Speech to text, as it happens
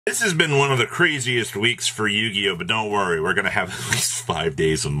This has been one of the craziest weeks for Yu-Gi-Oh! But don't worry, we're going to have at least 5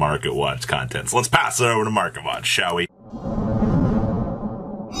 days of Market Watch content. So let's pass it over to Market Watch, shall we? Make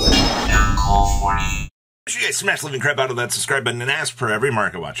sure you guys smash the living crap out of that subscribe button, and as per every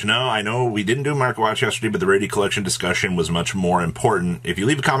Market Watch. No, I know we didn't do Market Watch yesterday, but the Rarity Collection discussion was much more important. If you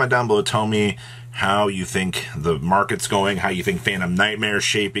leave a comment down below, tell me how you think the market's going, how you think Phantom Nightmare is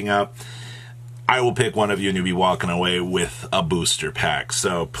shaping up. I will pick one of you and you'll be walking away with a booster pack.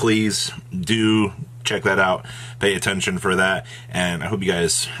 So please do check that out. Pay attention for that. And I hope you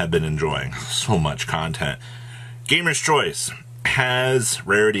guys have been enjoying so much content. Gamer's Choice has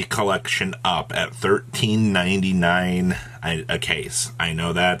Rarity Collection up at $13.99 a case. I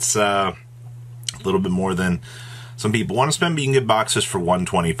know that's a little bit more than some people want to spend, but you can get boxes for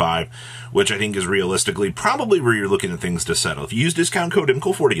 $125, which I think is realistically probably where you're looking at things to settle. If you use discount code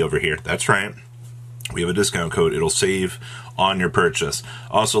IMCO40 over here, that's right. We have a discount code. It'll save on your purchase.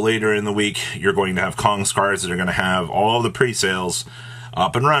 Also, later in the week, you're going to have Kong Scars that are going to have all the pre-sales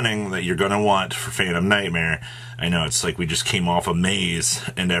up and running that you're going to want for Phantom Nightmare. I know, it's like we just came off a maze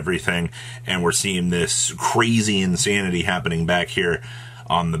and everything, and we're seeing this crazy insanity happening back here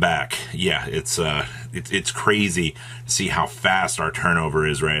on the back. Yeah, it's crazy to see how fast our turnover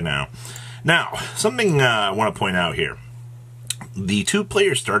is right now. Now, something I want to point out here. The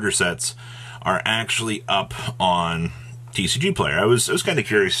 2-player starter sets are actually up on TCG Player. I was kind of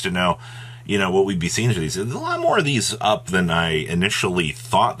curious to know, what we'd be seeing for these. There's a lot more of these up than I initially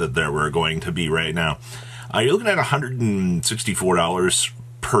thought that there were going to be right now. You're looking at $164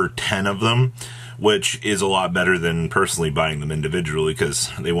 per 10 of them, which is a lot better than personally buying them individually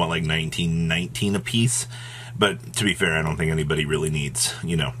because they want like $19.19 a piece. But to be fair, I don't think anybody really needs,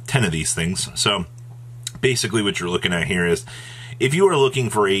 10 of these things. So basically what you're looking at here is, if you are looking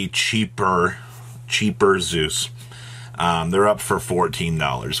for a cheaper Zeus, they're up for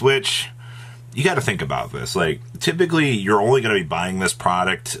 $14, which you got to think about this. Like, typically, you're only going to be buying this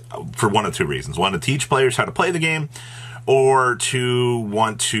product for one of two reasons. One, to teach players how to play the game, or to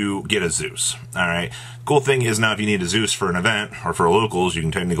want to get a Zeus. All right. Cool thing is now if you need a Zeus for an event or for locals, you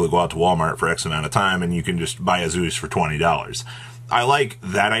can technically go out to Walmart for X amount of time and you can just buy a Zeus for $20. I like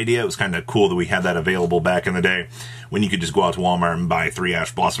that idea. It was kind of cool that we had that available back in the day when you could just go out to Walmart and buy 3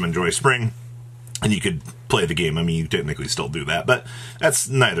 Ash Blossom and Joy Spring and you could play the game. I mean, you technically still do that, but that's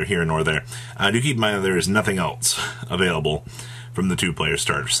neither here nor there. Do keep in mind there is nothing else available from the 2-player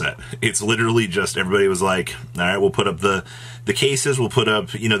starter set. It's literally just everybody was like, all right, we'll put up the cases, we'll put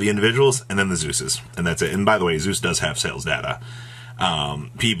up, the individuals, and then the Zeuses, and that's it. And by the way, Zeus does have sales data.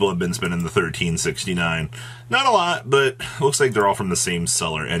 People have been spending the $13.69. Not a lot, but looks like they're all from the same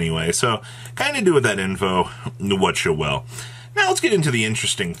seller anyway. So kind of do with that info what you will. Now let's get into the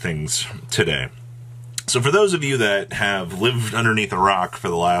interesting things today. So for those of you that have lived underneath a rock for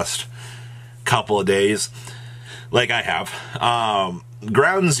the last couple of days, like I have,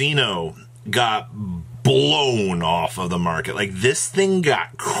 Ground Xeno got blown off of the market. Like, this thing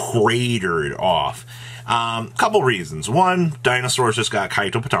got cratered off. Couple reasons. One, Dinosaurs just got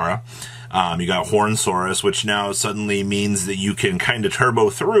Kaito Patara. You got Hornsaurus, which now suddenly means that you can kind of turbo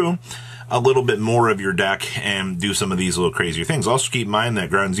through a little bit more of your deck and do some of these little crazier things. Also keep in mind that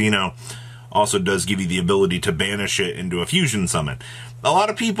Ground Xeno also does give you the ability to banish it into a fusion summon. A lot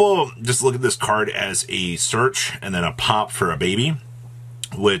of people just look at this card as a search and then a pop for a baby,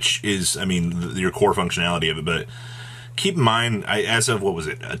 which is, I mean, your core functionality of it. But keep in mind, as of,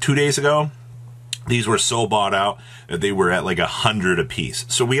 2 days ago, these were so bought out that they were at like 100 a piece.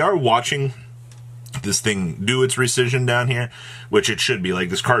 So we are watching this thing do its rescission down here, which it should be. Like,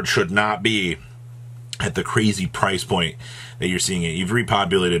 this card should not be at the crazy price point that you're seeing it. You've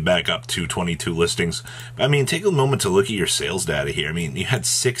repopulated back up to 22 listings. But, I mean, take a moment to look at your sales data here. I mean, you had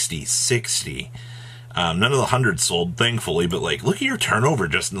 60. None of the 100 sold, thankfully, but, like, look at your turnover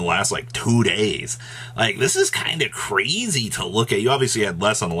just in the last, 2 days. Like, this is kind of crazy to look at. You obviously had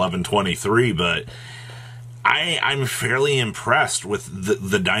less on 11/23, but I'm fairly impressed with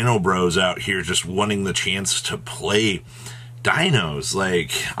the Dino Bros out here just wanting the chance to play dinos.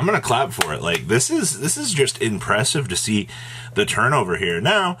 Like, I'm gonna clap for it. Like, this is just impressive to see the turnover here.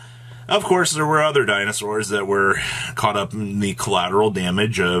 Now, of course, there were other dinosaurs that were caught up in the collateral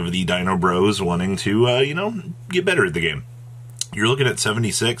damage of the Dino Bros wanting to, get better at the game. You're looking at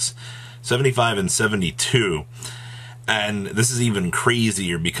 76, 75, and 72. And this is even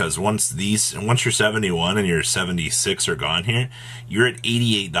crazier because once your 71 and your 76 are gone here, you're at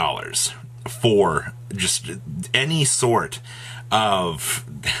 $88 for just any sort of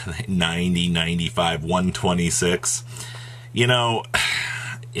 90, 95, 126.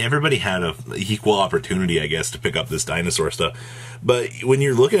 everybody had a equal opportunity, I guess, to pick up this dinosaur stuff. But when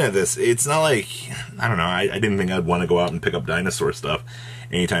you're looking at this, it's not like, I don't know, I didn't think I'd want to go out and pick up dinosaur stuff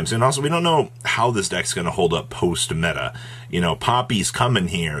anytime soon. Also, we don't know how this deck's going to hold up post-meta. You know, Poppy's coming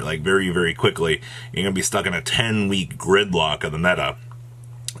here, like, very, very quickly. You're going to be stuck in a 10-week gridlock of the meta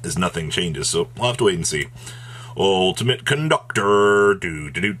as nothing changes. So we'll have to wait and see. Ultimate Conductor,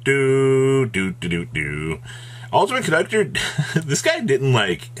 do. Ultimate Conductor, this guy didn't,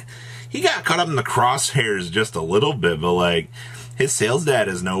 like, he got caught up in the crosshairs just a little bit, but, like, his sales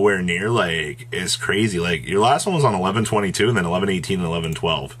data is nowhere near, like, as crazy. Like, your last one was on 11/22, and then 11/18 and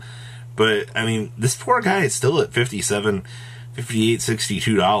 11/12. But, I mean, this poor guy is still at $57, $58,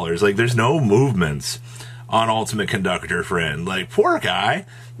 $62. Like, there's no movements on Ultimate Conductor, friend. Like, poor guy.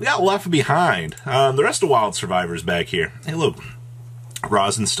 We got left behind. The rest of Wild Survivors back here. Hey, look.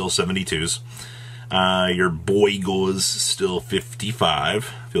 Rosin's still 72s. Your Boigle's still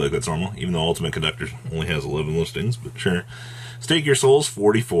 55. I feel like that's normal, even though Ultimate Conductor only has 11 listings, but sure. Stake Your Souls,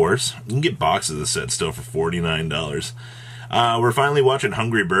 44s. You can get boxes of the set still for $49. We're finally watching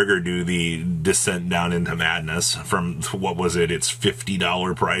Hungry Burger do the descent down into madness from, what was it, its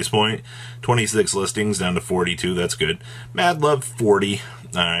 $50 price point. 26 listings down to 42, that's good. Mad Love, 40.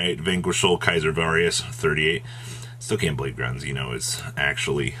 Alright, Vanquish Soul, Kaiser Varius, 38. Still can't believe Ground Zeno is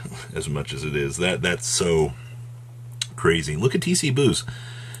actually as much as it is. That's so crazy. Look at TC Booze.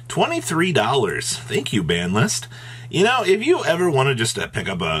 $23. Thank you, ban list. You know, if you ever want to just pick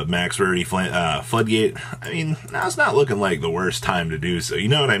up a max rarity Floodgate, I mean, now's not looking like the worst time to do so. You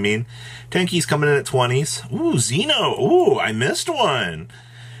know what I mean? Tenki's coming in at 20s. Ooh, Zeno. Ooh, I missed one.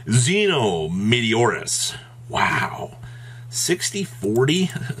 Zeno Meteorus. Wow. 60, 40,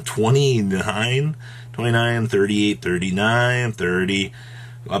 29, 29, 38, 39, 30,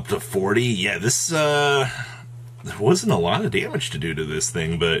 up to 40. Yeah, this, there wasn't a lot of damage to do to this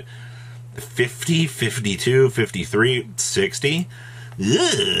thing, but 50, 52, 53, 60.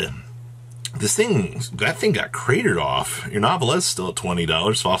 Ugh. This thing, that thing got cratered off. Your Novelist still at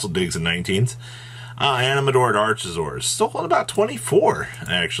 $20. Fossil Digs at 19th. Animador at Archosaurs still at about 24,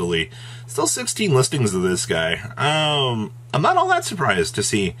 actually. Still 16 listings of this guy. I'm not all that surprised to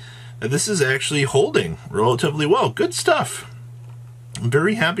see that this is actually holding relatively well. Good stuff. I'm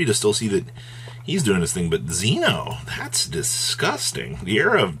very happy to still see that he's doing his thing, but Zeno, that's disgusting. The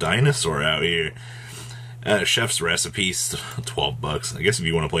era of Dinosaur out here. Chef's Recipes, $12. I guess if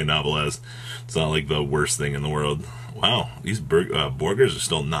you want to play Novelist, it's not like the worst thing in the world. Wow, these burgers are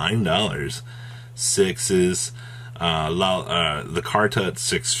still $9. Sixes. The Carta at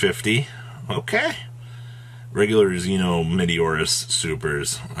 $6.50. Okay. Regular Zeno Meteorus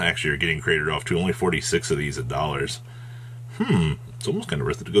Supers. Actually, you're getting cratered off to only 46 of these at dollars. It's almost kind of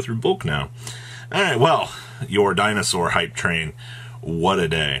worth it to go through bulk now. Alright, well, your dinosaur hype train. What a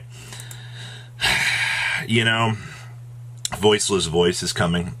day. You know, Voiceless Voice is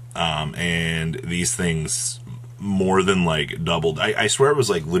coming, and these things more than, like, doubled. I swear it was,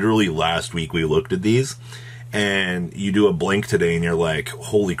 like, literally last week we looked at these, and you do a blink today, and you're like,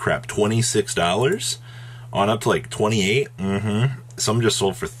 holy crap, $26? On up to, like, 28? Some just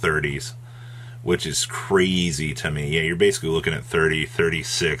sold for 30s, which is crazy to me. Yeah, you're basically looking at 30,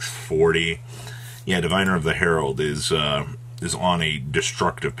 36, 40. Yeah, Diviner of the Herald is on a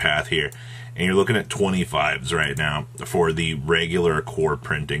destructive path here. And you're looking at 25s right now for the regular core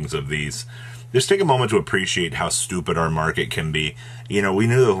printings of these. Just take a moment to appreciate how stupid our market can be. You know, we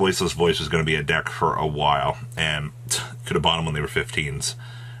knew the Voiceless Voice was going to be a deck for a while, and could have bought them when they were 15s.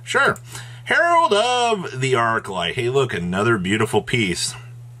 Sure. Herald of the Arclight. Hey, look, another beautiful piece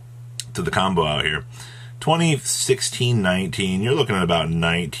to the combo out here. 2016-19, you're looking at about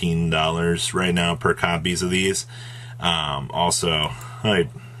 $19 right now per copies of these. Also, hi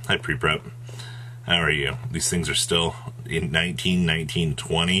pre-prep. How are you? These things are still in 19, 19,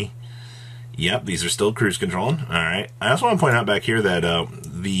 20. Yep, these are still cruise controlling. Alright. I also want to point out back here that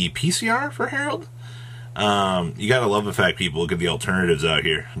the PCR for Herald, you gotta love the fact people look at the alternatives out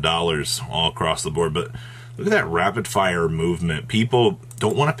here. Dollars all across the board, but look at that rapid fire movement. People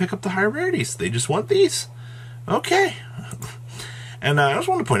don't want to pick up the high rarities. They just want these. Okay. And I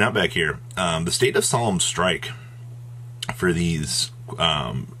also want to point out back here, the State of Solemn Strike for these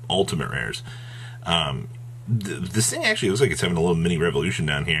ultimate rares. This thing actually looks like it's having a little mini revolution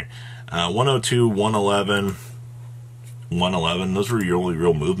down here. 102, 111, 111. Those were your only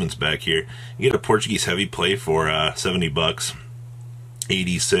real movements back here. You get a Portuguese heavy play for $70.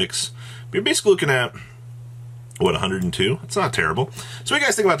 86. But you're basically looking at What, 102? It's not terrible. So what do you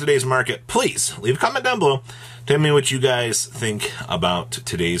guys think about today's market? Please leave a comment down below. Tell me what you guys think about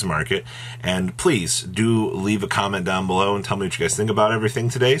today's market. And please do leave a comment down below and tell me what you guys think about everything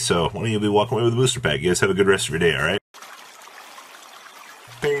today. So why don't you be walking away with a booster pack? You guys have a good rest of your day, all right?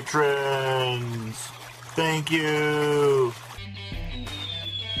 Patrons, thank you.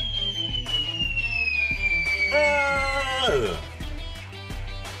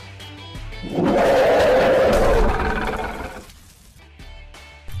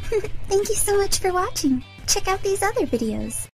 Thank you so much for watching. Check out these other videos.